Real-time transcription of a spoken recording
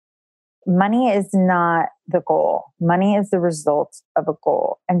money is not the goal. Money is the result of a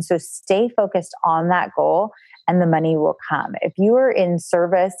goal. And so stay focused on that goal and the money will come. If you are in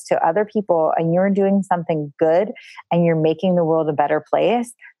service to other people and you're doing something good and you're making the world a better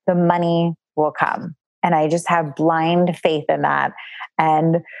place, the money will come. And I just have blind faith in that.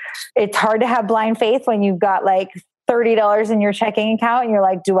 And it's hard to have blind faith when you've got like $30 in your checking account and you're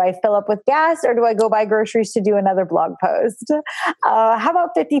like, do I fill up with gas or do I go buy groceries to do another blog post? How about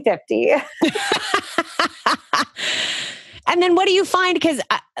 50-50? And then what do you find? Because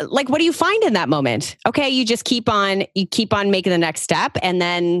what do you find in that moment? Okay, you just keep on making the next step and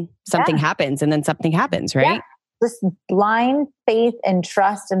then something happens and then something happens, right? Yeah. Just blind faith and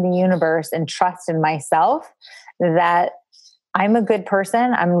trust in the universe and trust in myself that I'm a good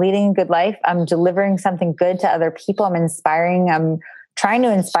person. I'm leading a good life. I'm delivering something good to other people. I'm trying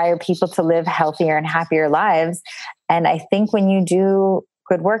to inspire people to live healthier and happier lives. And I think when you do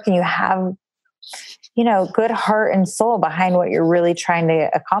good work and you have, good heart and soul behind what you're really trying to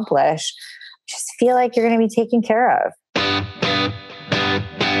accomplish, just feel like you're going to be taken care of.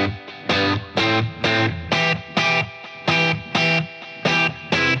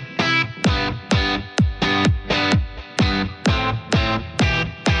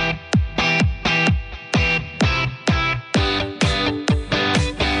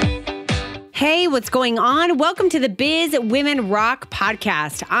 Hey, what's going on? Welcome to the Biz Women Rock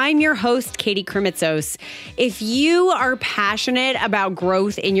podcast. I'm your host, Katie Krimitzos. If you are passionate about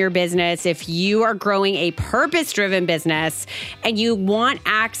growth in your business, if you are growing a purpose-driven business, and you want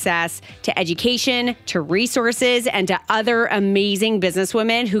access to education, to resources, and to other amazing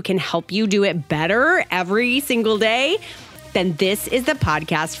businesswomen who can help you do it better every single day, then this is the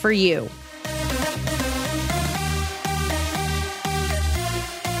podcast for you.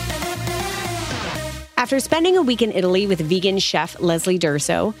 After spending a week in Italy with vegan chef Leslie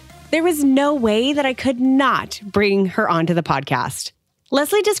Durso, there was no way that I could not bring her onto the podcast.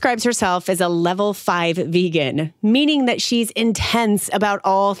 Leslie describes herself as a level 5 vegan, meaning that she's intense about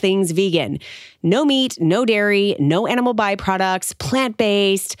all things vegan. No meat, no dairy, no animal byproducts,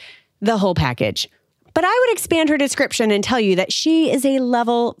 plant-based, the whole package. But I would expand her description and tell you that she is a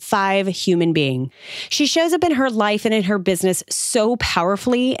level 5 human being. She shows up in her life and in her business so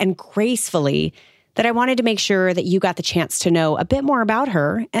powerfully and gracefully that I wanted to make sure that you got the chance to know a bit more about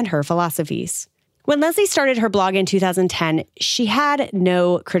her and her philosophies. When Leslie started her blog in 2010, she had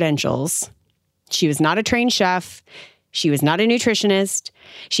no credentials. She was not a trained chef. She was not a nutritionist.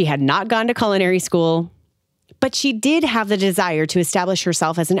 She had not gone to culinary school. But she did have the desire to establish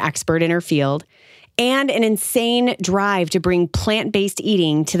herself as an expert in her field and an insane drive to bring plant-based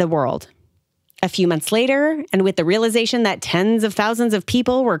eating to the world. A few months later, and with the realization that tens of thousands of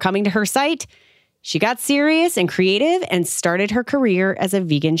people were coming to her site, she got serious and creative and started her career as a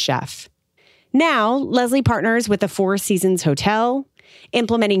vegan chef. Now, Leslie partners with the Four Seasons Hotel,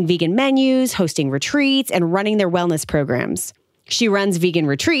 implementing vegan menus, hosting retreats, and running their wellness programs. She runs vegan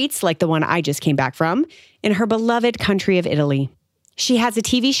retreats, like the one I just came back from, in her beloved country of Italy. She has a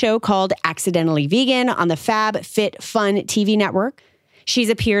TV show called Accidentally Vegan on the Fab Fit Fun TV network.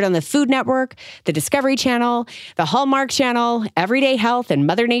 She's appeared on the Food Network, the Discovery Channel, the Hallmark Channel, Everyday Health, and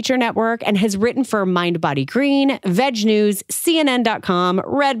Mother Nature Network, and has written for Mind Body Green, Veg News, CNN.com,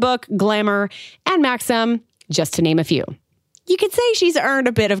 Redbook, Glamour, and Maxim, just to name a few. You could say she's earned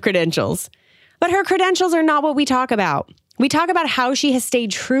a bit of credentials, but her credentials are not what we talk about. We talk about how she has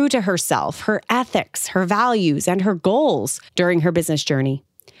stayed true to herself, her ethics, her values, and her goals during her business journey.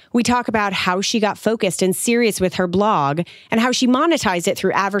 We talk about how she got focused and serious with her blog and how she monetized it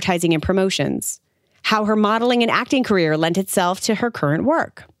through advertising and promotions. How her modeling and acting career lent itself to her current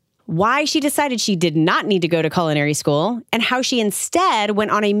work. Why she decided she did not need to go to culinary school and how she instead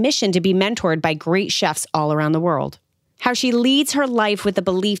went on a mission to be mentored by great chefs all around the world. How she leads her life with the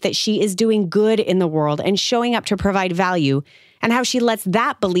belief that she is doing good in the world and showing up to provide value, and how she lets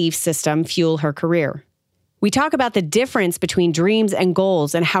that belief system fuel her career. We talk about the difference between dreams and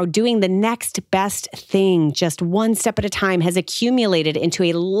goals and how doing the next best thing just one step at a time has accumulated into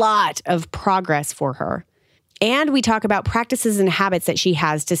a lot of progress for her. And we talk about practices and habits that she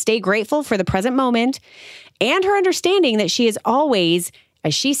has to stay grateful for the present moment and her understanding that she is always,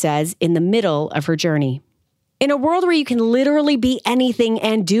 as she says, in the middle of her journey. In a world where you can literally be anything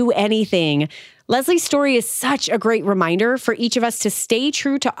and do anything, Leslie's story is such a great reminder for each of us to stay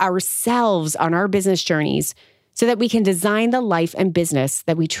true to ourselves on our business journeys so that we can design the life and business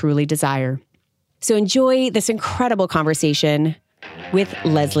that we truly desire. So enjoy this incredible conversation with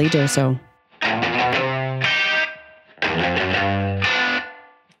Leslie Durso.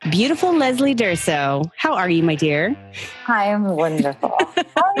 beautiful Leslie Durso. How are you, my dear? I'm wonderful.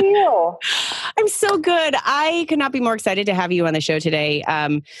 How are you? I'm so good. I could not be more excited to have you on the show today.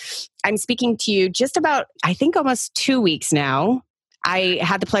 I'm speaking to you just about, I think, almost 2 weeks now. I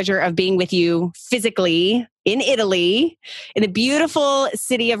had the pleasure of being with you physically in Italy, in the beautiful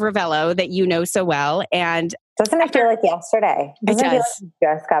city of Ravello that you know so well. And doesn't it feel like yesterday? Doesn't it feel like you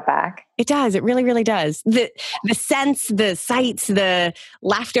just got back? It does. It really, really does. The sense, the sights, the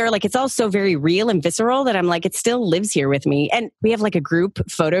laughter, like it's all so very real and visceral that I'm like, it still lives here with me. And we have like a group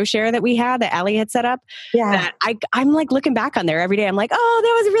photo share that we had that Allie had set up. Yeah. That I'm like looking back on there every day. I'm like, oh,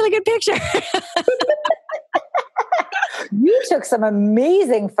 that was a really good picture. You took some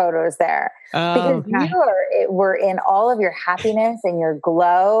amazing photos there because you were in all of your happiness and your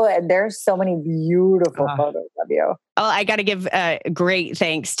glow. And there's so many beautiful photos of you. Oh, I got to give great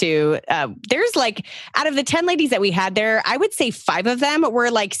thanks to, there's like, out of the 10 ladies that we had there, I would say 5 of them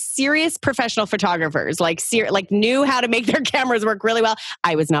were like serious professional photographers, like knew how to make their cameras work really well.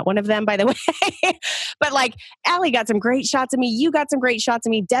 I was not one of them, by the way. But like, Allie got some great shots of me. You got some great shots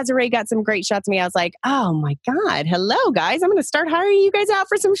of me. Desiree got some great shots of me. I was like, oh my God, hello guys. I'm going to start hiring you guys out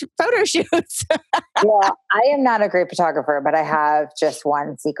for some photo shoots. Well, I am not a great photographer, but I have just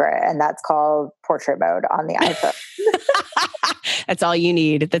one secret, and that's called portrait mode on the iPhone. That's all you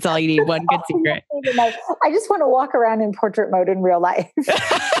need. That's all you need. One good secret. I just want to walk around in portrait mode in real life.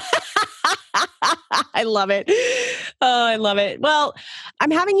 I love it. Oh, I love it. Well,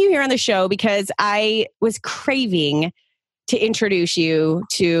 I'm having you here on the show because I was craving to introduce you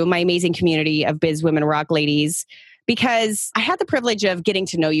to my amazing community of Biz Women Rock ladies, because I had the privilege of getting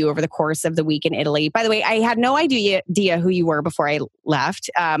to know you over the course of the week in Italy. By the way, I had no idea who you were before I left.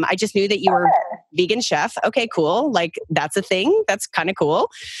 I just knew that you were vegan chef. Okay, cool. Like that's a thing. That's kind of cool.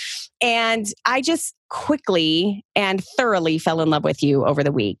 And I just quickly and thoroughly fell in love with you over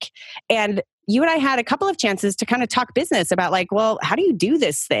the week. And you and I had a couple of chances to kind of talk business about like, well, how do you do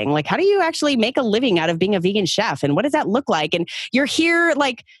this thing? Like, how do you actually make a living out of being a vegan chef? And what does that look like? And you're here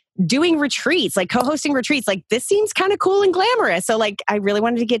like doing retreats, like co-hosting retreats. Like this seems kind of cool and glamorous. So like, I really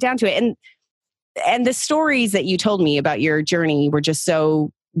wanted to get down to it. And the stories that you told me about your journey were just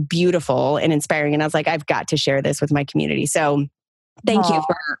so beautiful and inspiring. And I was like, I've got to share this with my community. So thank you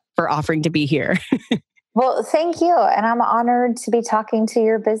for offering to be here. Well, thank you. And I'm honored to be talking to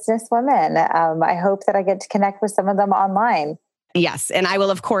your business women. I hope that I get to connect with some of them online. Yes. And I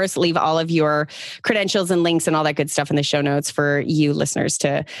will, of course, leave all of your credentials and links and all that good stuff in the show notes for you listeners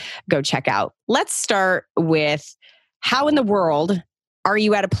to go check out. Let's start with how in the world are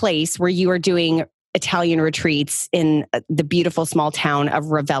you at a place where you are doing Italian retreats in the beautiful small town of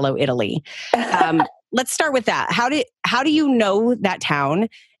Ravello, Italy? Let's start with that. How do you know that town?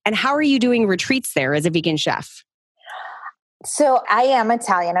 And how are you doing retreats there as a vegan chef? So I am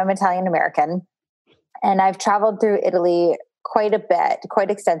Italian. I'm Italian American. And I've traveled through Italy quite a bit, quite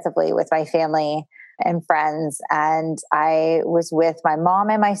extensively with my family and friends. And I was with my mom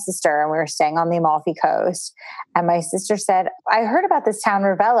and my sister, and we were staying on the Amalfi Coast. And my sister said, I heard about this town,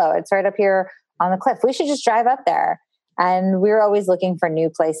 Ravello. It's right up here on the cliff. We should just drive up there. And we were always looking for new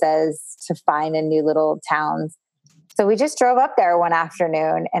places to find in new little towns. So we just drove up there one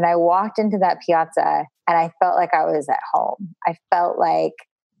afternoon, and I walked into that piazza and I felt like I was at home. I felt like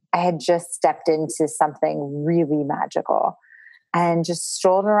I had just stepped into something really magical, and just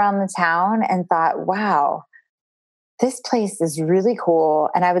strolled around the town and thought, wow, this place is really cool.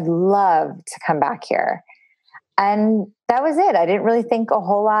 And I would love to come back here. And that was it. I didn't really think a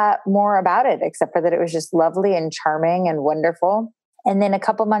whole lot more about it, except for that it was just lovely and charming and wonderful. And then a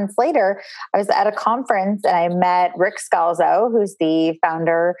couple months later, I was at a conference and I met Rick Scalzo, who's the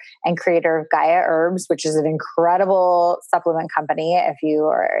founder and creator of Gaia Herbs, which is an incredible supplement company. If you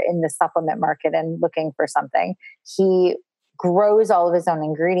are in the supplement market and looking for something, he grows all of his own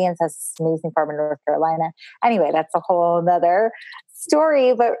ingredients, has this amazing farm in North Carolina. Anyway, that's a whole nother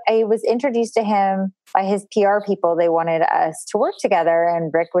story, but I was introduced to him by his PR people. They wanted us to work together,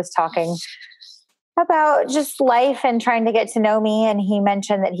 and Rick was talking about just life and trying to get to know me. And he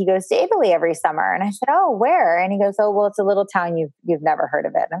mentioned that he goes to Italy every summer. And I said, oh, where? And he goes, oh, well, it's a little town. You've never heard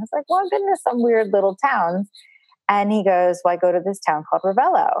of it. And I was like, well, I've been to some weird little towns. And he goes, well, I go to this town called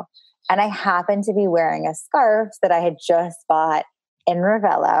Ravello. And I happened to be wearing a scarf that I had just bought in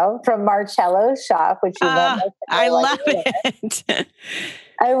Ravello from Marcello's shop, which you I love it.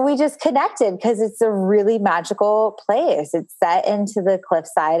 And we just connected because it's a really magical place. It's set into the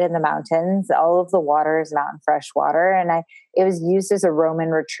cliffside in the mountains. All of the water is mountain fresh water. And it was used as a Roman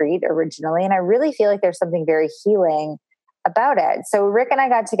retreat originally. And I really feel like there's something very healing about it. So Rick and I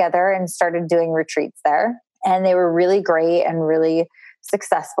got together and started doing retreats there. And they were really great and really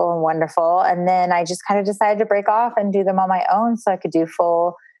successful and wonderful. And then I just kind of decided to break off and do them on my own so I could do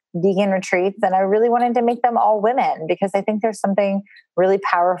full vegan retreats. And I really wanted to make them all women because I think there's something really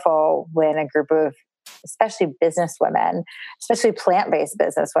powerful when a group of, especially business women, especially plant-based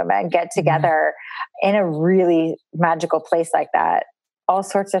business women, get together in a really magical place like that. All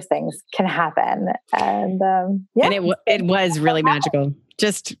sorts of things can happen. And and it was really magical.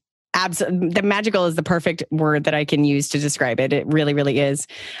 Just the magical is the perfect word that I can use to describe it. It really, really is.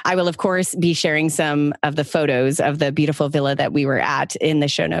 I will, of course, be sharing some of the photos of the beautiful villa that we were at in the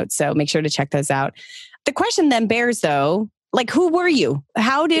show notes. So make sure to check those out. The question then bears, though, like, who were you?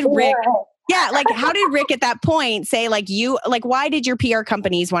 How did Rick... Yeah. Like, how did Rick at that point say, why did your PR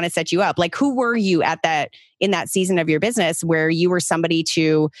companies want to set you up? Like, who were you in that season of your business where you were somebody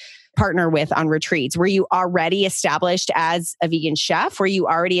to partner with on retreats? Were you already established as a vegan chef? Were you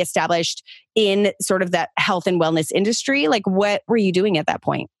already established in sort of that health and wellness industry? Like, what were you doing at that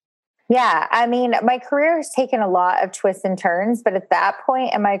point? Yeah. I mean, my career has taken a lot of twists and turns, but at that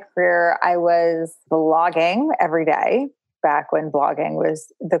point in my career, I was blogging every day. Back when blogging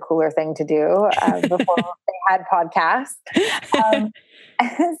was the cooler thing to do before they had podcasts. So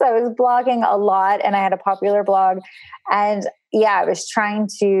I was blogging a lot and I had a popular blog. And yeah, I was trying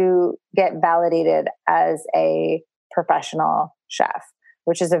to get validated as a professional chef,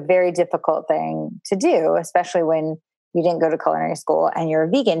 which is a very difficult thing to do, especially when you didn't go to culinary school and you're a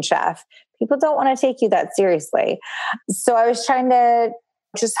vegan chef. People don't want to take you that seriously. So I was trying to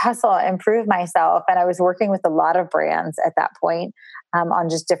just hustle and improve myself. And I was working with a lot of brands at that point on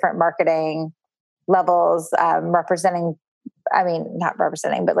just different marketing levels, not representing,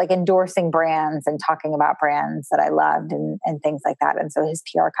 but like endorsing brands and talking about brands that I loved and things like that. And so his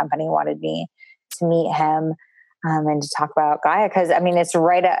PR company wanted me to meet him and to talk about Gaia. Cause I mean, it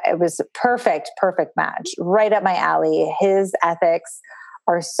was perfect match, right up my alley. His ethics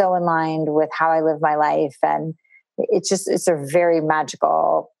are so in line with how I live my life. And it's a very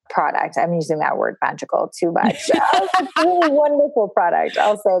magical product. I'm using that word magical too much. It's a really wonderful product.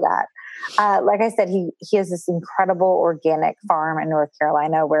 I'll say that. Like I said, he has this incredible organic farm in North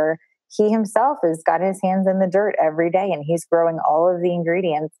Carolina where he himself has got his hands in the dirt every day and he's growing all of the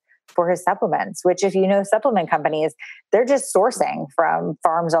ingredients for his supplements, which if you know supplement companies, they're just sourcing from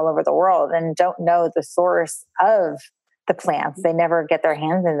farms all over the world and don't know the source of the plants. They never get their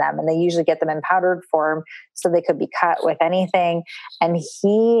hands in them and they usually get them in powdered form so they could be cut with anything. And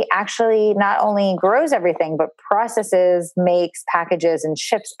he actually not only grows everything, but processes, makes, packages, and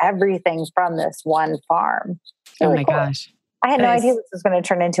ships everything from this one farm. Really oh my gosh. I had no idea this was going to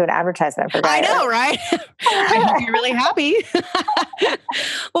turn into an advertisement for Gaia. I know, right? I hope you're really happy.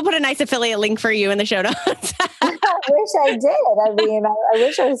 We'll put a nice affiliate link for you in the show notes. I wish I did. I mean, I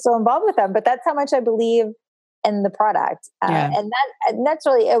wish I was still involved with them, but that's how much I believe in the product. And that's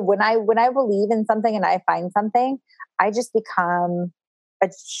really it. When I believe in something and I find something, I just become a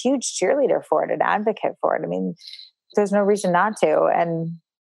huge cheerleader for it, an advocate for it. I mean, there's no reason not to. And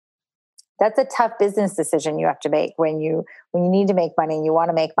that's a tough business decision you have to make when you need to make money and you want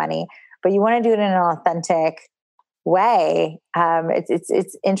to make money, but you want to do it in an authentic way.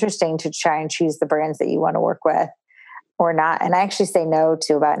 It's interesting to try and choose the brands that you want to work with or not. And I actually say no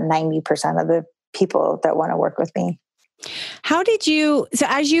to about 90% of the people that want to work with me. So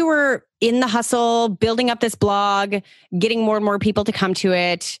as you were in the hustle, building up this blog, getting more and more people to come to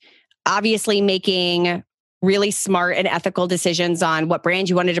it, obviously making really smart and ethical decisions on what brand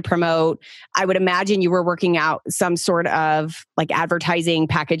you wanted to promote, I would imagine you were working out some sort of like advertising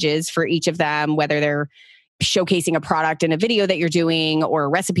packages for each of them, whether they're showcasing a product in a video that you're doing or a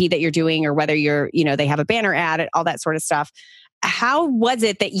recipe that you're doing, or whether they have a banner ad, all that sort of stuff. How was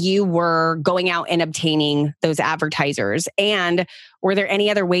it that you were going out and obtaining those advertisers? And were there any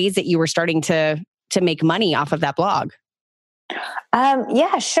other ways that you were starting to make money off of that blog?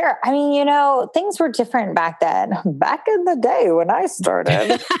 Yeah, sure. I mean, things were different back then. Back in the day when I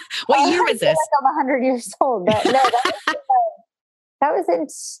started. What year was this? I'm 100 years old. No,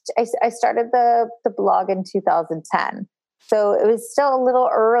 I started the blog in 2010. So it was still a little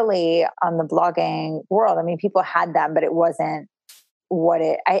early on the blogging world. I mean, people had them, but it wasn't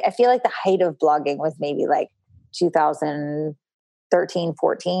I feel like the height of blogging was maybe like 2013,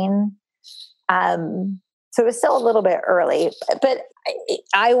 14. So it was still a little bit early, but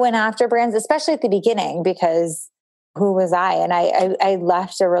I went after brands, especially at the beginning, because who was I? And I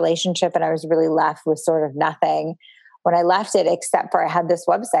left a relationship and I was really left with sort of nothing when I left it, except for I had this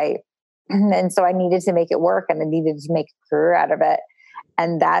website. And so I needed to make it work and I needed to make a career out of it.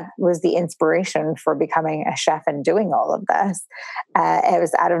 And that was the inspiration for becoming a chef and doing all of this. It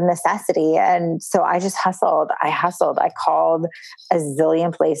was out of necessity. And so I just hustled. I called a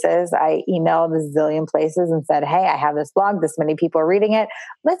zillion places. I emailed a zillion places and said, hey, I have this blog. This many people are reading it.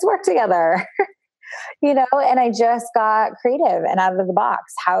 Let's work together. And I just got creative and out of the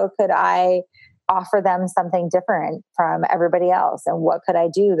box. How could I offer them something different from everybody else? And what could I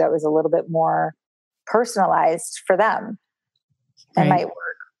do that was a little bit more personalized for them? It might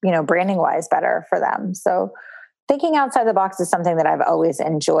work, branding wise better for them. So thinking outside the box is something that I've always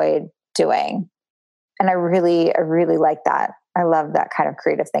enjoyed doing. And I really like that. I love that kind of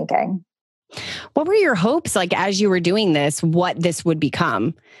creative thinking. What were your hopes like as you were doing this, what this would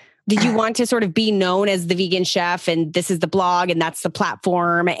become? Did you want to sort of be known as the vegan chef and this is the blog and that's the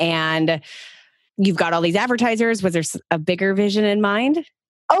platform and you've got all these advertisers? Was there a bigger vision in mind?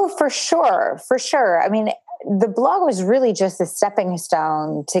 Oh, for sure. For sure. I mean, the blog was really just a stepping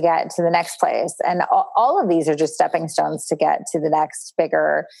stone to get to the next place. And all of these are just stepping stones to get to the next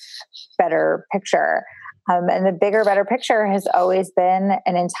bigger, better picture. And the bigger, better picture has always been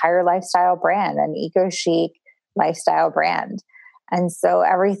an entire lifestyle brand, an eco-chic lifestyle brand. And so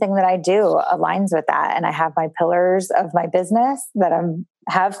everything that I do aligns with that. And I have my pillars of my business that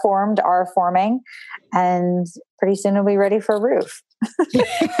are forming, and pretty soon it'll be ready for a roof.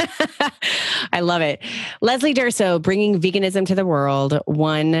 I love it. Leslie Durso, bringing veganism to the world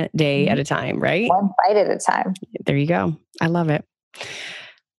one day at a time, right? One bite at a time. There you go. I love it.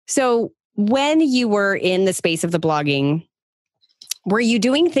 So when you were in the space of the blogging, were you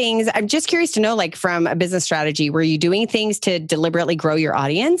doing things, I'm just curious to know, like from a business strategy, were you doing things to deliberately grow your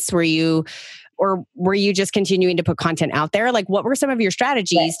audience? Or were you just continuing to put content out there? Like what were some of your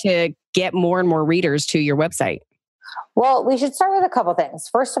strategies to get more and more readers to your website? Well, we should start with a couple things.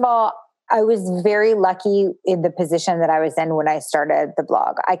 First of all, I was very lucky in the position that I was in when I started the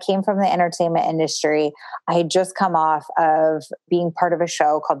blog. I came from the entertainment industry. I had just come off of being part of a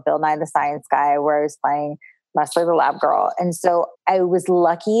show called Bill Nye the Science Guy, where I was playing Leslie the Lab Girl. And so I was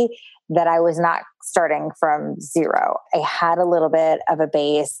lucky that I was not starting from zero. I had a little bit of a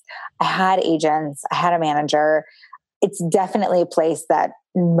base. I had agents. I had a manager. It's definitely a place that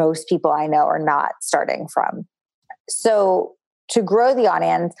most people I know are not starting from. So to grow the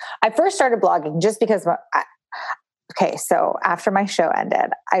audience, I first started blogging just because, so after my show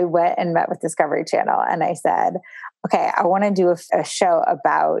ended, I went and met with Discovery Channel and I said, okay, I want to do a show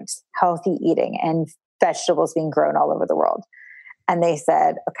about healthy eating and vegetables being grown all over the world. And they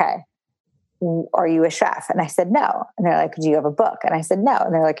said, okay, are you a chef? And I said, no. And they're like, do you have a book? And I said, no.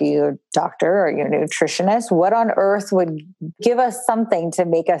 And they're like, are you a doctor? Are you a nutritionist? What on earth would give us something to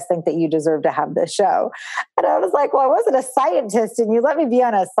make us think that you deserve to have this show? And I was like, well, I wasn't a scientist and you let me be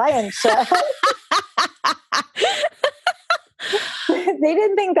on a science show. They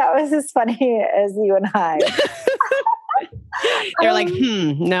didn't think that was as funny as you and I. They're like,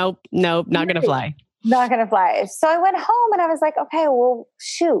 nope, not going to fly. Not going to fly. So I went home and I was like, okay, well,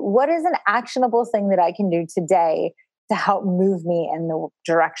 shoot, what is an actionable thing that I can do today to help move me in the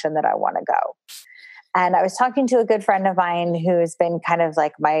direction that I want to go? And I was talking to a good friend of mine who's been kind of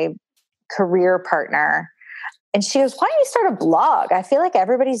like my career partner. And she goes, why don't you start a blog? I feel like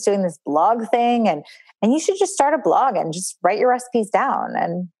everybody's doing this blog thing and you should just start a blog and just write your recipes down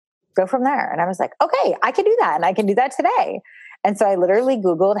and go from there. And I was like, okay, I can do that. And I can do that today. And so I literally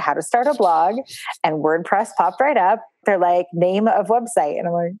Googled how to start a blog and WordPress popped right up. They're like, name of website. And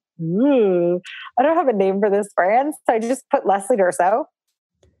I'm like, I don't have a name for this brand. So I just put Leslie Durso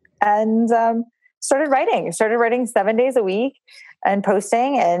and started writing 7 days a week and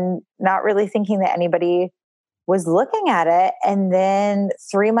posting and not really thinking that anybody was looking at it. And then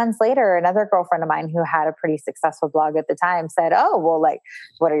 3 months later, another girlfriend of mine who had a pretty successful blog at the time said, oh, well, like,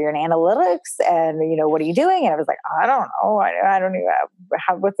 what are your analytics? And, what are you doing? And I was like, I don't know. I don't even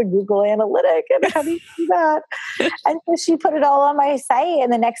have what's a Google analytic and how do you do that? And so she put it all on my site.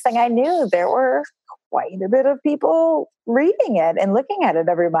 And the next thing I knew, there were quite a bit of people reading it and looking at it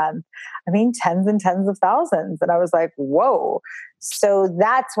every month. I mean, tens and tens of thousands. And I was like, whoa. So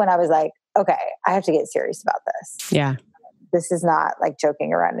that's when I was like, okay, I have to get serious about this. Yeah. This is not like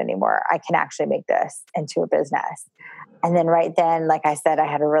joking around anymore. I can actually make this into a business. And then right then, like I said, I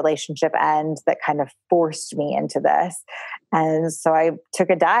had a relationship end that kind of forced me into this. And so I took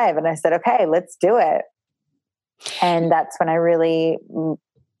a dive and I said, okay, let's do it. And that's when I really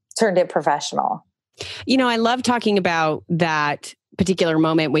turned it professional. I love talking about that particular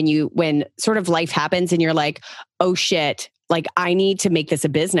moment when sort of life happens and you're like, oh shit, like I need to make this a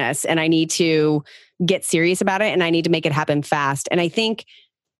business and I need to get serious about it and I need to make it happen fast. And I think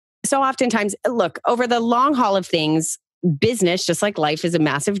so oftentimes, look, over the long haul of things, business, just like life, is a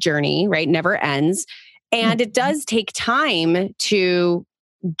massive journey, right? Never ends. And it does take time to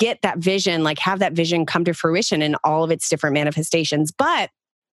get that vision, like have that vision come to fruition in all of its different manifestations. But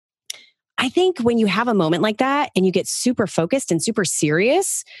I think when you have a moment like that and you get super focused and super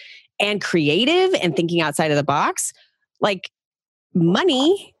serious and creative and thinking outside of the box, like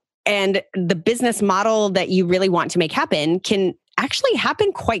money and the business model that you really want to make happen can actually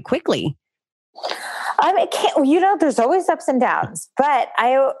happen quite quickly. It can't, there's always ups and downs, but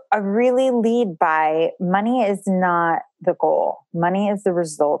I really lead by money is not the goal. Money is the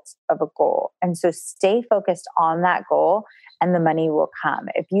result of a goal. And so stay focused on that goal and the money will come.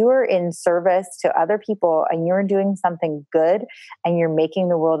 If you are in service to other people and you're doing something good and you're making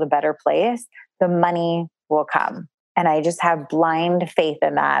the world a better place, the money will come. And I just have blind faith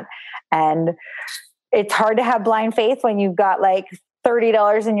in that. And it's hard to have blind faith when you've got like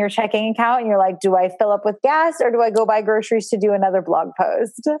 $30 in your checking account and you're like, do I fill up with gas or do I go buy groceries to do another blog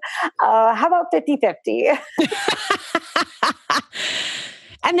post? How about 50-50?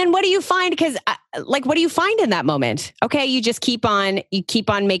 And then what do you find? Because what do you find in that moment? Okay, you just keep on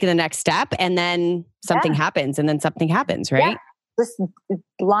making the next step and then something happens and then something happens, right? Yeah. Just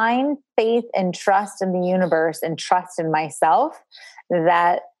blind faith and trust in the universe and trust in myself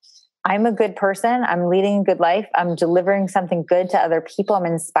that I'm a good person. I'm leading a good life. I'm delivering something good to other people.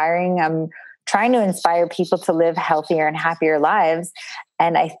 I'm trying to inspire people to live healthier and happier lives.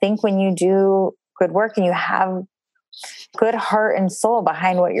 And I think when you do good work and you have good heart and soul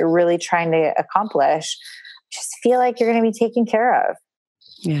behind what you're really trying to accomplish, just feel like you're going to be taken care of.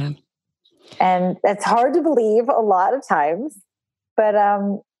 Yeah. And that's hard to believe a lot of times, but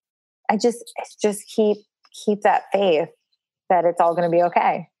I just keep that faith that it's all going to be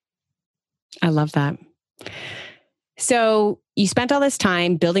okay. I love that. So you spent all this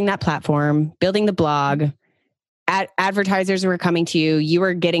time building that platform, building the blog. Advertisers were coming to you. You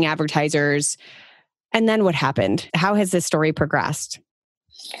were getting advertisers. And then what happened? How has this story progressed?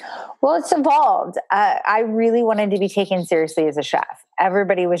 Well, it's evolved. I really wanted to be taken seriously as a chef.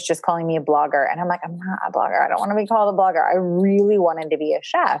 Everybody was just calling me a blogger. And I'm like, I'm not a blogger. I don't want to be called a blogger. I really wanted to be a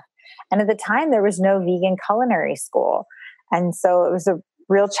chef. And at the time, there was no vegan culinary school. And so it was a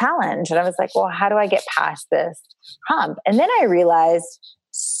real challenge. And I was like, well, how do I get past this hump? And then I realized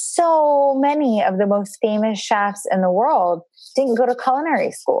so many of the most famous chefs in the world didn't go to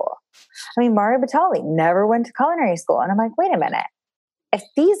culinary school. I mean, Mario Batali never went to culinary school. And I'm like, wait a minute. If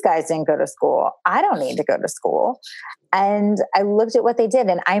these guys didn't go to school, I don't need to go to school. And I looked at what they did.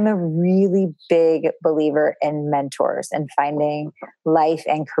 And I'm a really big believer in mentors and finding life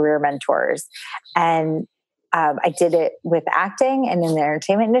and career mentors. And I did it with acting and in the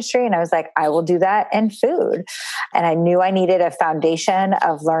entertainment industry. And I was like, I will do that in food. And I knew I needed a foundation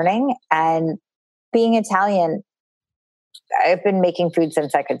of learning. And being Italian, I've been making food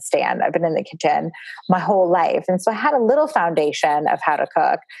since I could stand. I've been in the kitchen my whole life. And so I had a little foundation of how to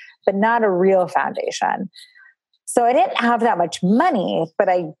cook, but not a real foundation. So I didn't have that much money, but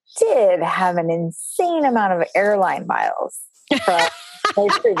I did have an insane amount of airline miles from my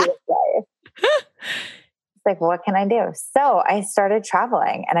previous life. Like, what can I do? So I started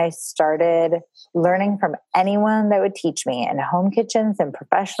traveling and I started learning from anyone that would teach me in home kitchens and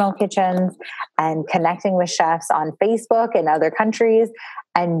professional kitchens and connecting with chefs on Facebook and other countries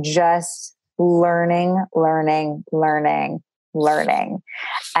and just learning.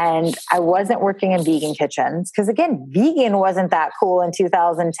 And I wasn't working in vegan kitchens because, again, vegan wasn't that cool in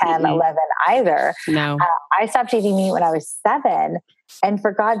 2010, 11 either. No. I stopped eating meat when I was 7. And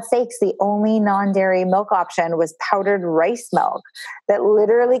for God's sakes, the only non-dairy milk option was powdered rice milk that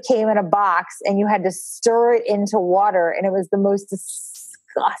literally came in a box and you had to stir it into water. And it was the most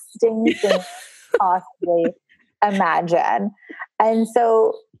disgusting thing possibly imagine. And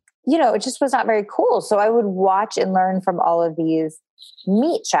so, it just was not very cool. So I would watch and learn from all of these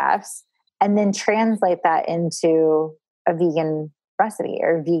meat chefs and then translate that into a vegan recipe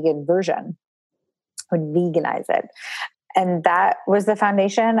or a vegan version. I would veganize it. And that was the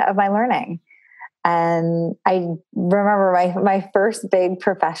foundation of my learning. And I remember my first big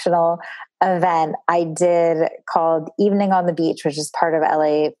professional event I did called Evening on the Beach, which is part of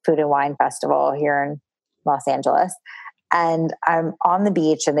LA Food and Wine Festival here in Los Angeles. And I'm on the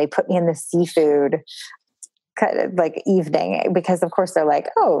beach and they put me in the seafood kind of like evening because of course they're like,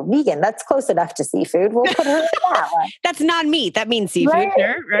 oh, vegan, that's close enough to seafood. We'll put her in that one. That's not meat. That means seafood, right?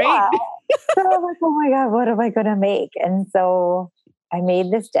 Yeah. So I was like, oh my God, what am I going to make? And so I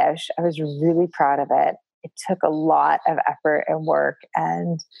made this dish. I was really proud of it. It took a lot of effort and work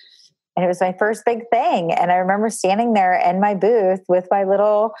and And it was my first big thing. And I remember standing there in my booth with my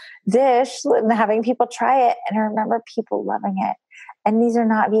little dish and having people try it. And I remember people loving it. And these are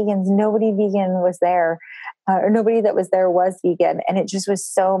not vegans. Nobody vegan was there, or nobody that was there was vegan. And it just was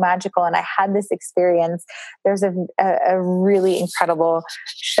so magical. And I had this experience. There's a really incredible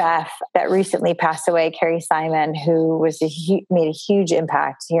chef that recently passed away, Carrie Simon, who was made a huge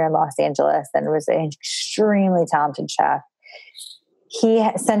impact here in Los Angeles and was an extremely talented chef. He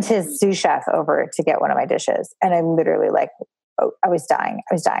sent his sous chef over to get one of my dishes. And I literally I was dying,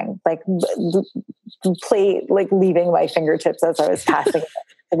 like plate, like leaving my fingertips as I was passing it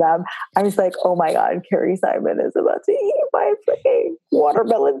to them. I was like, oh my God, Carrie Simon is about to eat my freaking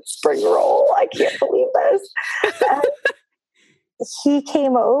watermelon spring roll. I can't believe this. He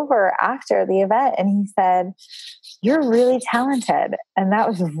came over after the event and he said, you're really talented. And that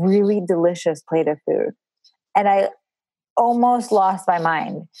was a really delicious plate of food. And I almost lost my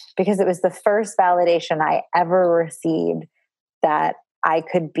mind because it was the first validation I ever received that I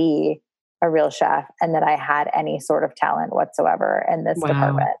could be a real chef and that I had any sort of talent whatsoever in this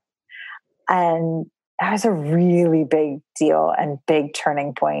department. And that was a really big deal and big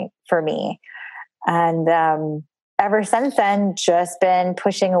turning point for me. And ever since then, just been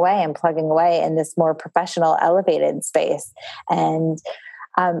pushing away and plugging away in this more professional, elevated space. And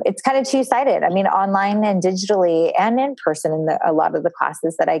it's kind of two-sided. I mean, online and digitally and in person in a lot of the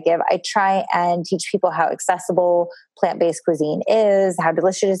classes that I give, I try and teach people how accessible plant-based cuisine is, how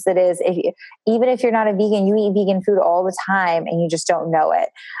delicious it is. Even if you're not a vegan, you eat vegan food all the time and you just don't know it.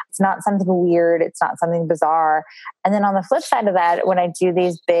 It's not something weird. It's not something bizarre. And then on the flip side of that, when I do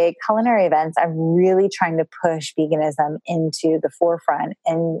these big culinary events, I'm really trying to push veganism into the forefront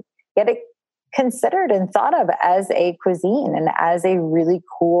and get it considered and thought of as a cuisine and as a really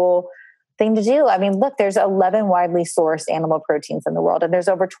cool thing to do. I mean, look, there's 11 widely sourced animal proteins in the world, and there's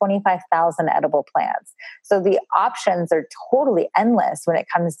over 25,000 edible plants. So the options are totally endless when it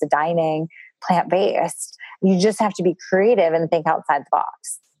comes to dining plant-based. You just have to be creative and think outside the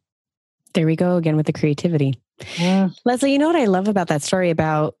box. There we go again with the creativity. Leslie, you know what I love about that story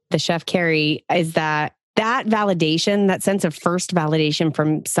about the chef Carrie is that validation, that sense of first validation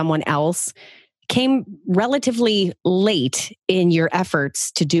from someone else came relatively late in your efforts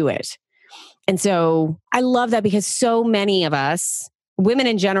to do it. And so I love that because so many of us, women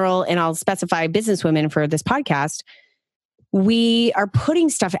in general, and I'll specify businesswomen for this podcast, we are putting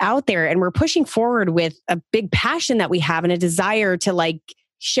stuff out there and we're pushing forward with a big passion that we have and a desire to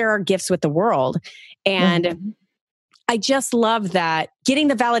share our gifts with the world. And I just love that getting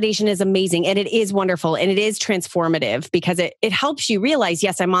the validation is amazing and it is wonderful and it is transformative because it helps you realize,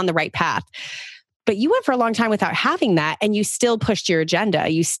 yes, I'm on the right path. But you went for a long time without having that and you still pushed your agenda.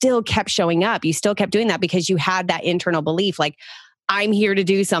 You still kept showing up. You still kept doing that because you had that internal belief, like, I'm here to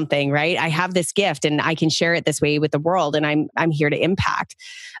do something, right? I have this gift and I can share it this way with the world and I'm here to impact.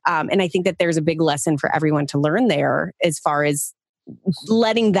 And I think that there's a big lesson for everyone to learn there as far as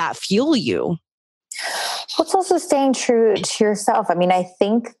letting that fuel you. Well, it's also staying true to yourself. I mean, I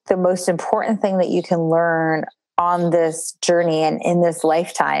think the most important thing that you can learn on this journey and in this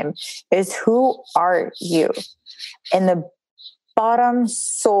lifetime is who are you? In the bottom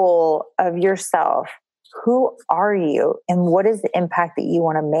soul of yourself, who are you? And what is the impact that you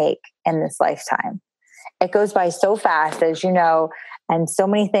want to make in this lifetime? It goes by so fast, as you know, and so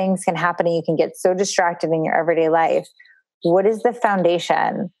many things can happen and you can get so distracted in your everyday life. What is the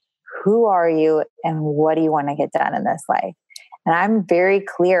foundation? Who are you and what do you want to get done in this life? And I'm very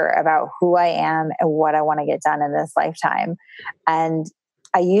clear about who I am and what I want to get done in this lifetime. And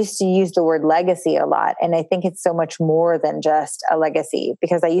I used to use the word legacy a lot. And I think it's so much more than just a legacy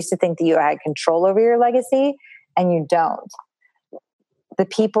because I used to think that you had control over your legacy and you don't. The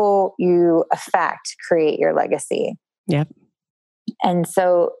people you affect create your legacy. Yep. And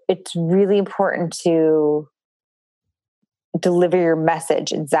so it's really important to deliver your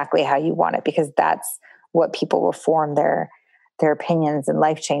message exactly how you want it because that's what people will form their opinions and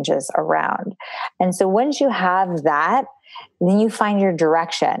life changes around. And so once you have that, then you find your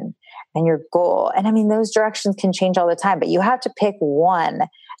direction and your goal. And I mean, those directions can change all the time, but you have to pick one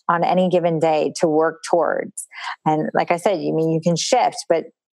on any given day to work towards. And like I said, you can shift, but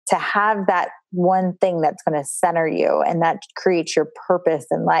to have that one thing that's going to center you and that creates your purpose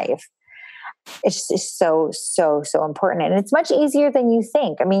in life, it's just so, so, so important. And it's much easier than you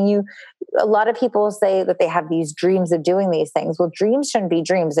think. I mean, a lot of people say that they have these dreams of doing these things. Well, dreams shouldn't be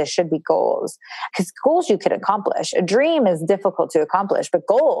dreams. They should be goals, because goals you can accomplish. A dream is difficult to accomplish, but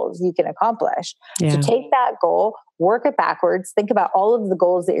goals you can accomplish. Yeah. So take that goal, work it backwards, think about all of the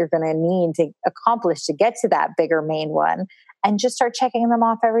goals that you're going to need to accomplish to get to that bigger main one, and just start checking them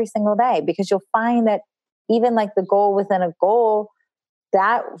off every single day, because you'll find that even like the goal within a goal,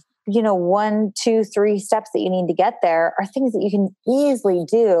 that, 1, 2, 3 steps that you need to get there are things that you can easily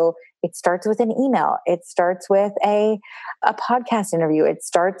do. It starts with an email. It starts with a podcast interview. It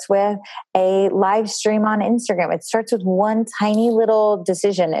starts with a live stream on Instagram. It starts with one tiny little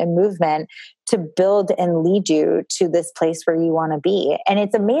decision and movement to build and lead you to this place where you want to be. And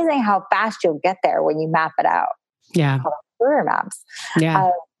it's amazing how fast you'll get there when you map it out. Yeah. Career maps. Yeah.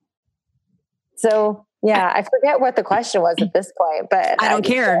 Yeah, I forget what the question was at this point, but I don't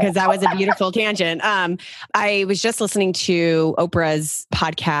care, because that was a beautiful tangent. I was just listening to Oprah's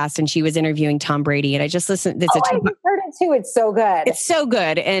podcast, and she was interviewing Tom Brady, and I just listened. I just heard it too. It's so good. It's so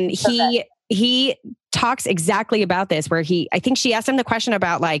good. And he talks exactly about this, where I think she asked him the question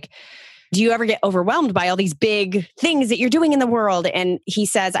about like, do you ever get overwhelmed by all these big things that you're doing in the world? And he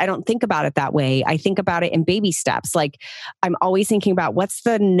says, I don't think about it that way. I think about it in baby steps. Like, I'm always thinking about what's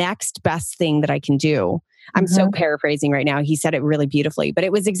the next best thing that I can do. I'm so paraphrasing right now. He said it really beautifully, but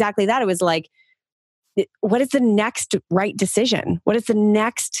it was exactly that. It was like, what is the next right decision? What is the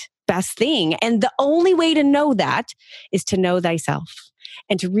next best thing? And the only way to know that is to know thyself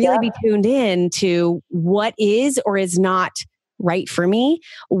and to really be tuned in to what is or is not right for me.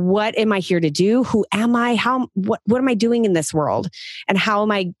 What am I here to do? Who am I? What am I doing in this world? And how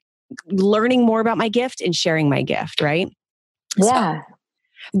am I learning more about my gift and sharing my gift? Right? Yeah.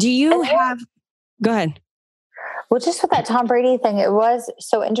 So, do you go ahead. Well, just with that Tom Brady thing, it was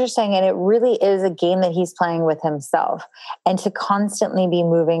so interesting. And it really is a game that he's playing with himself, and to constantly be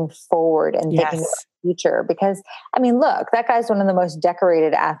moving forward and thinking about the future. Because, I mean, look, that guy's one of the most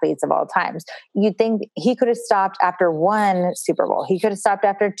decorated athletes of all times. You'd think he could have stopped after 1 Super Bowl. He could have stopped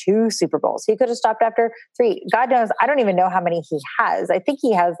after 2 Super Bowls. He could have stopped after 3. God knows, I don't even know how many he has. I think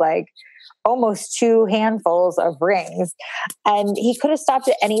he has like almost 2 handfuls of rings. And he could have stopped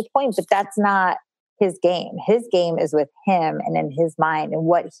at any point, but that's not his game. His game is with him and in his mind and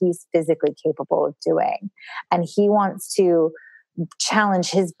what he's physically capable of doing. And he wants to challenge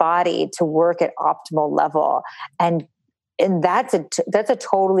his body to work at optimal level. And that's a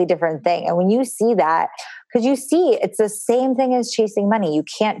totally different thing. And when you see that, because you see it's the same thing as chasing money. You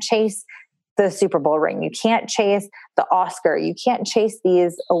can't chase the Super Bowl ring. You can't chase the Oscar. You can't chase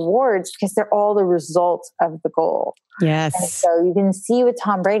these awards because they're all the result of the goal. Yes. And so you can see with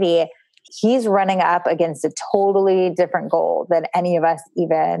Tom Brady, he's running up against a totally different goal than any of us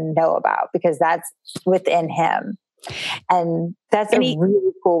even know about, because that's within him. And that's a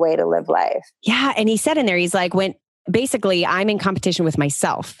really cool way to live life. Yeah. And he said in there, he's like, basically, I'm in competition with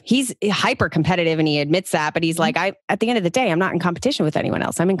myself. He's hyper competitive and he admits that, but he's like, at the end of the day, I'm not in competition with anyone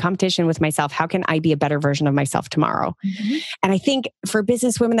else. I'm in competition with myself. How can I be a better version of myself tomorrow? Mm-hmm. And I think for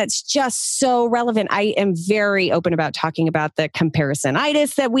business women, that's just so relevant. I am very open about talking about the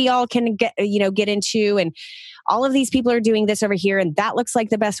comparisonitis that we all can get into. And all of these people are doing this over here. And that looks like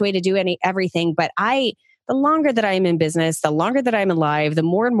the best way to do everything. But the longer that I'm in business, the longer that I'm alive, the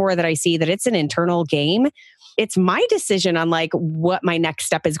more and more that I see that it's an internal game. It's my decision on like what my next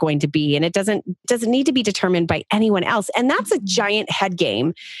step is going to be. And it doesn't need to be determined by anyone else. And that's a giant head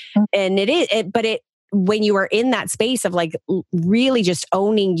game. And when you are in that space of like really just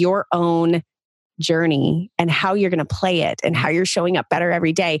owning your own journey and how you're going to play it and how you're showing up better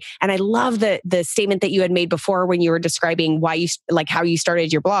every day. And I love the statement that you had made before when you were describing how you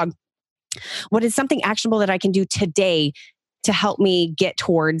started your blog. What is something actionable that I can do today to help me get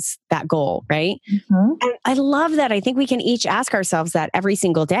towards that goal, right? Mm-hmm. And I love that. I think we can each ask ourselves that every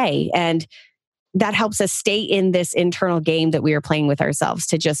single day. And that helps us stay in this internal game that we are playing with ourselves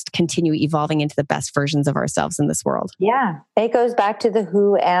to just continue evolving into the best versions of ourselves in this world. Yeah. It goes back to the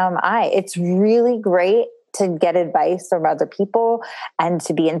who am I? It's really great to get advice from other people and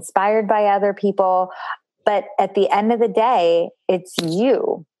to be inspired by other people. But at the end of the day, it's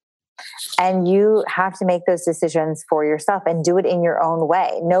you. And you have to make those decisions for yourself and do it in your own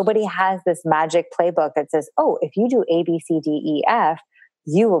way. Nobody has this magic playbook that says, oh, if you do A, B, C, D, E, F,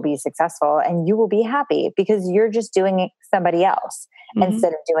 you will be successful and you will be happy, because you're just doing somebody else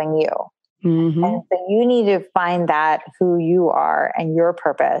instead of doing you. Mm-hmm. And so you need to find that who you are and your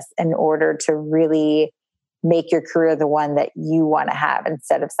purpose in order to really make your career the one that you want to have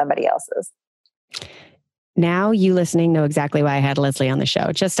instead of somebody else's. Now you listening know exactly why I had Leslie on the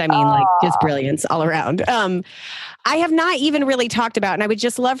show. Just brilliance all around. I have not even really talked about, and I would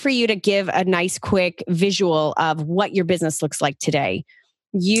just love for you to give a nice, quick visual of what your business looks like today.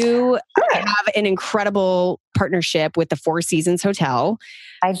 You have an incredible partnership with the Four Seasons Hotel.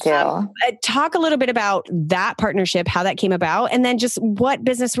 I do. Talk a little bit about that partnership, how that came about, and then just what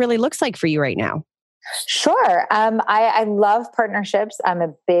business really looks like for you right now. Sure. I love partnerships. I'm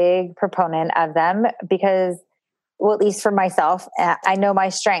a big proponent of them because, well, at least for myself, I know my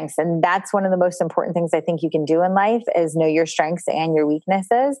strengths. And that's one of the most important things I think you can do in life is know your strengths and your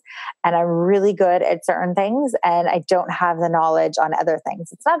weaknesses. And I'm really good at certain things and I don't have the knowledge on other things.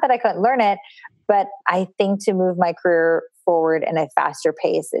 It's not that I couldn't learn it, but I think to move my career forward in a faster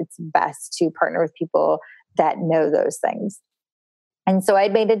pace, it's best to partner with people that know those things. And so I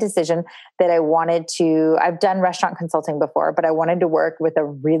made a decision that I've done restaurant consulting before, but I wanted to work with a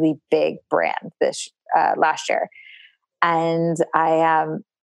really big brand this last year. And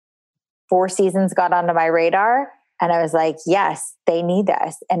Four Seasons got onto my radar and I was like, yes, they need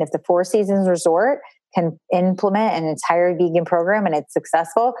us. And if the Four Seasons Resort can implement an entire vegan program and it's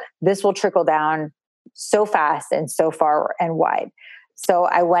successful, this will trickle down so fast and so far and wide. So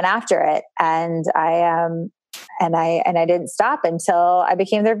I went after it and I didn't stop until I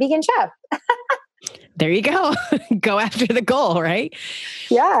became their vegan chef. There you go. Go after the goal, right?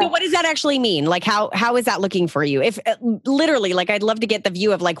 Yeah. So what does that actually mean? Like how is that looking for you? If literally, like I'd love to get the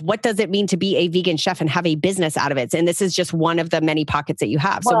view of like, what does it mean to be a vegan chef and have a business out of it? And this is just one of the many pockets that you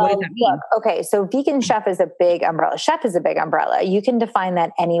have. So what does that mean? Look, okay. So vegan chef is a big umbrella. Chef is a big umbrella. You can define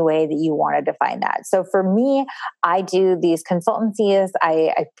that any way that you want to define that. So for me, I do these consultancies.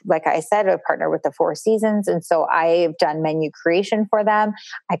 I like I said, I partner with the Four Seasons. And so I've done menu creation for them.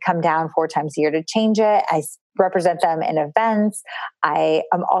 I come down 4 times a year to change it. I represent them in events. I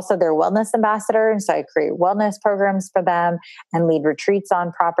am also their wellness ambassador. And so I create wellness programs for them and lead retreats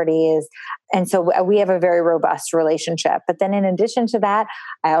on properties. And so we have a very robust relationship. But then in addition to that,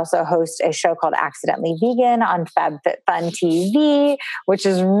 I also host a show called Accidentally Vegan on FabFitFun TV, which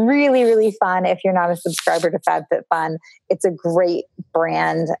is really, really fun. If you're not a subscriber to FabFitFun, it's a great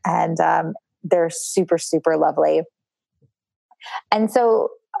brand and they're super, super lovely. And so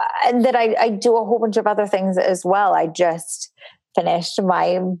and that I do a whole bunch of other things as well. I just finished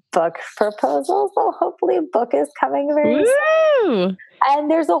my book proposal. So hopefully a book is coming very soon. And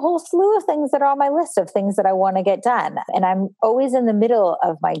there's a whole slew of things that are on my list of things that I want to get done. And I'm always in the middle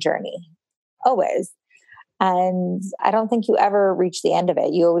of my journey, always. And I don't think you ever reach the end of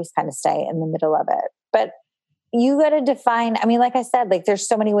it. You always kind of stay in the middle of it. But you got to define, I mean, like I said, like there's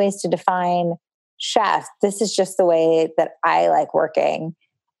so many ways to define chef. This is just the way that I like working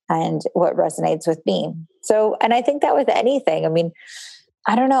and what resonates with me. So, and I think that with anything, I mean,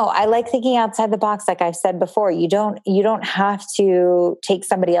 I don't know. I like thinking outside the box. Like I've said before, you don't have to take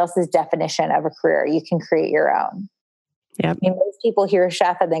somebody else's definition of a career. You can create your own. Yep. I mean, most people hear a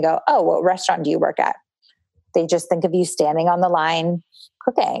chef and they go, oh, what restaurant do you work at? They just think of you standing on the line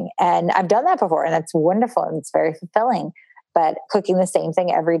cooking. And I've done that before and that's wonderful. And it's very fulfilling. But cooking the same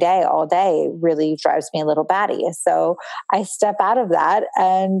thing every day, all day, really drives me a little batty. So I step out of that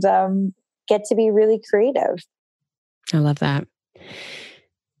and get to be really creative. I love that.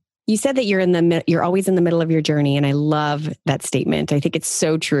 You said that you're always in the middle of your journey, and I love that statement. I think it's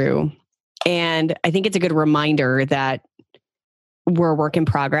so true, and I think it's a good reminder that we're a work in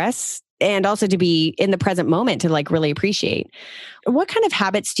progress, and also to be in the present moment to like really appreciate. What kind of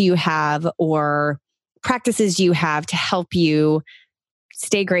habits do you have, or practices do you have to help you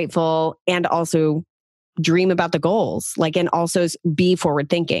stay grateful and also dream about the goals, like, and also be forward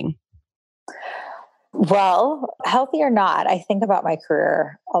thinking? Well, healthy or not, I think about my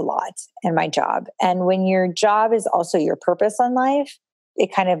career a lot and my job. And when your job is also your purpose in life,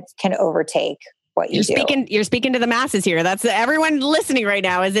 it kind of can overtake what you do. You're speaking to the masses here. That's everyone listening right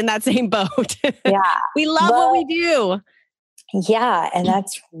now is in that same boat. Yeah. We love what we do. Yeah. And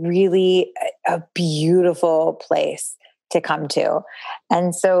that's really a beautiful place to come to.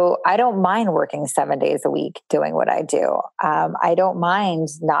 And so I don't mind working 7 days a week doing what I do. I don't mind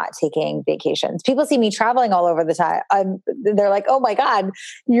not taking vacations. People see me traveling all over the time. They're like, oh my God,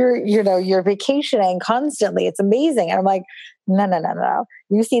 you're vacationing constantly. It's amazing. And I'm like, no.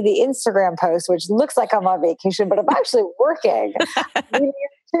 You see the Instagram post, which looks like I'm on vacation, but I'm actually working.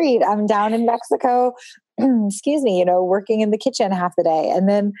 Treat. I'm down in Mexico, excuse me, working in the kitchen half the day. And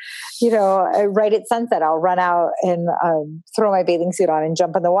then, right at sunset, I'll run out and throw my bathing suit on and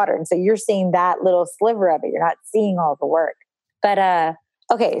jump in the water. And so you're seeing that little sliver of it. You're not seeing all the work. But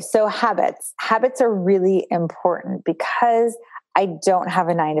okay, so habits. Habits are really important because I don't have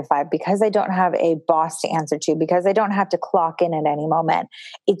a 9 to 5, because I don't have a boss to answer to, because I don't have to clock in at any moment,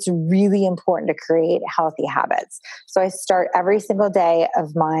 it's really important to create healthy habits. So I start every single day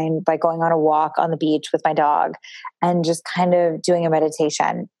of mine by going on a walk on the beach with my dog and just kind of doing a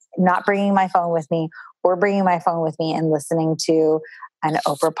meditation, not bringing my phone with me, or bringing my phone with me and listening to an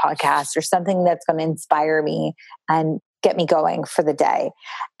Oprah podcast or something that's going to inspire me and get me going for the day.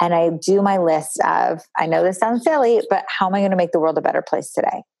 And I do my list of, I know this sounds silly, but how am I going to make the world a better place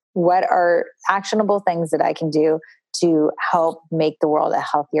today? What are actionable things that I can do to help make the world a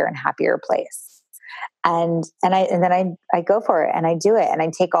healthier and happier place? And then I go for it and I do it. And I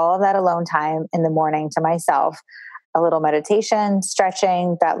take all of that alone time in the morning to myself, a little meditation,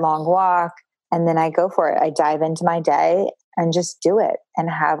 stretching, that long walk. And then I go for it. I dive into my day and just do it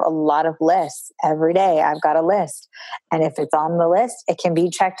and have a lot of lists every day. I've got a list. And if it's on the list, it can be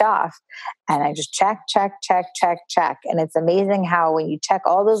checked off. And I just check. And it's amazing how when you check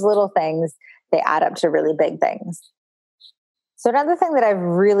all those little things, they add up to really big things. So another thing that I've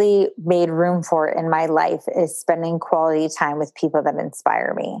really made room for in my life is spending quality time with people that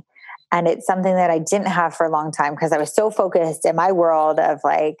inspire me. And it's something that I didn't have for a long time because I was so focused in my world of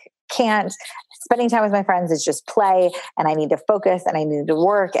spending time with my friends is just play, and I need to focus and I need to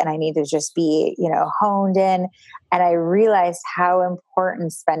work and I need to just be, honed in. And I realized how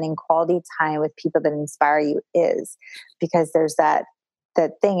important spending quality time with people that inspire you is, because there's that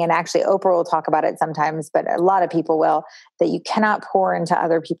thing, and actually Oprah will talk about it sometimes, but a lot of people will, that you cannot pour into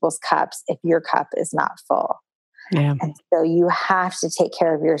other people's cups if your cup is not full. Yeah. And so you have to take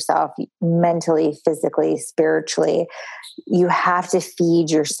care of yourself mentally, physically, spiritually. You have to feed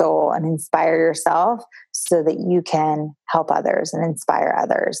your soul and inspire yourself so that you can help others and inspire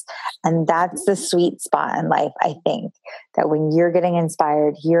others. And that's the sweet spot in life, I think, that when you're getting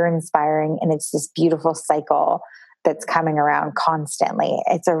inspired, you're inspiring, and it's this beautiful cycle that's coming around constantly.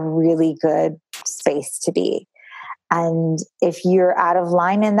 It's a really good space to be. And if you're out of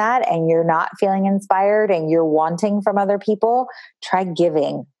line in that and you're not feeling inspired and you're wanting from other people, try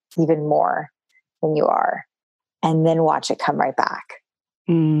giving even more than you are, and then watch it come right back.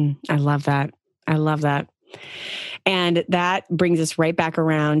 I love that. I love that. And that brings us right back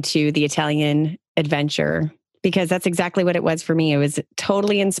around to the Italian adventure, because that's exactly what it was for me. It was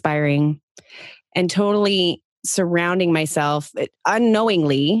totally inspiring and totally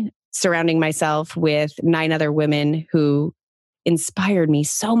unknowingly surrounding myself with 9 other women who inspired me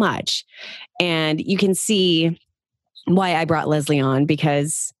so much. And you can see why I brought Leslie on,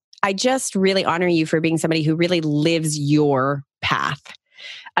 because I just really honor you for being somebody who really lives your path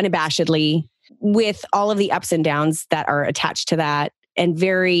unabashedly, with all of the ups and downs that are attached to that, and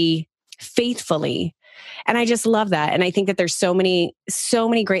very faithfully. And I just love that. And I think that there's so many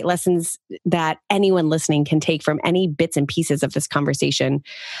great lessons that anyone listening can take from any bits and pieces of this conversation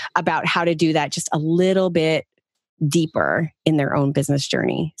about how to do that just a little bit deeper in their own business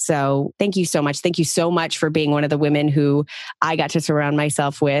journey. So thank you so much. Thank you so much for being one of the women who I got to surround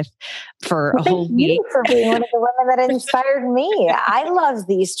myself with for a whole week. Thank you for being one of the women that inspired me. I love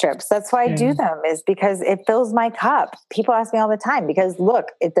these trips. That's why I do them, is because it fills my cup. People ask me all the time, because look,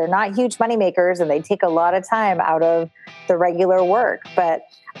 they're not huge money makers and they take a lot of time out of the regular work, but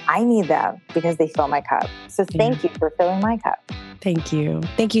I need them because they fill my cup. So thank you for filling my cup. Thank you.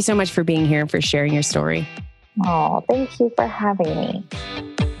 Thank you so much for being here and for sharing your story. Oh, thank you for having me.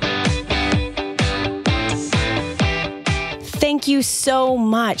 Thank you so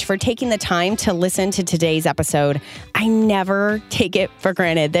much for taking the time to listen to today's episode. I never take it for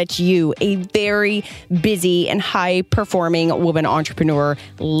granted that you, a very busy and high-performing woman entrepreneur,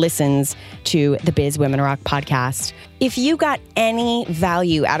 listens to the Biz Women Rock podcast. If you got any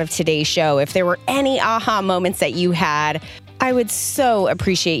value out of today's show, if there were any aha moments that you had, I would so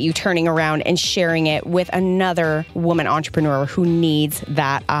appreciate you turning around and sharing it with another woman entrepreneur who needs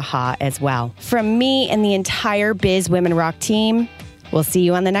that aha as well. From me and the entire Biz Women Rock team, we'll see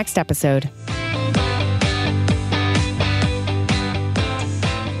you on the next episode.